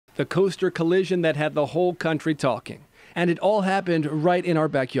the coaster collision that had the whole country talking. And it all happened right in our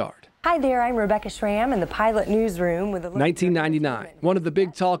backyard. Hi there, I'm Rebecca Schramm in the Pilot Newsroom with a 1999, one of the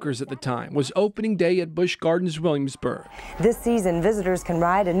big talkers at the time, was opening day at Busch Gardens Williamsburg. This season, visitors can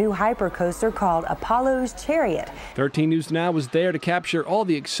ride a new hypercoaster called Apollo's Chariot. 13 News Now was there to capture all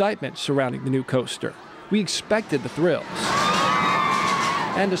the excitement surrounding the new coaster. We expected the thrills.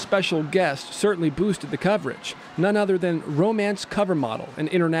 And a special guest certainly boosted the coverage. None other than romance cover model and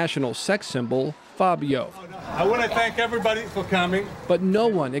international sex symbol, Fabio. I want to thank everybody for coming. But no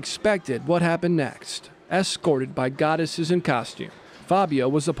one expected what happened next. Escorted by goddesses in costume, Fabio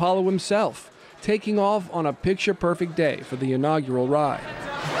was Apollo himself, taking off on a picture-perfect day for the inaugural ride.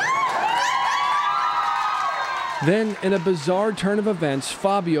 Then, in a bizarre turn of events,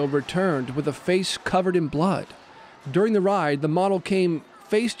 Fabio returned with a face covered in blood. During the ride, the model came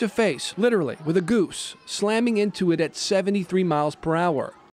face to face, literally, with a goose, slamming into it at 73 miles per hour.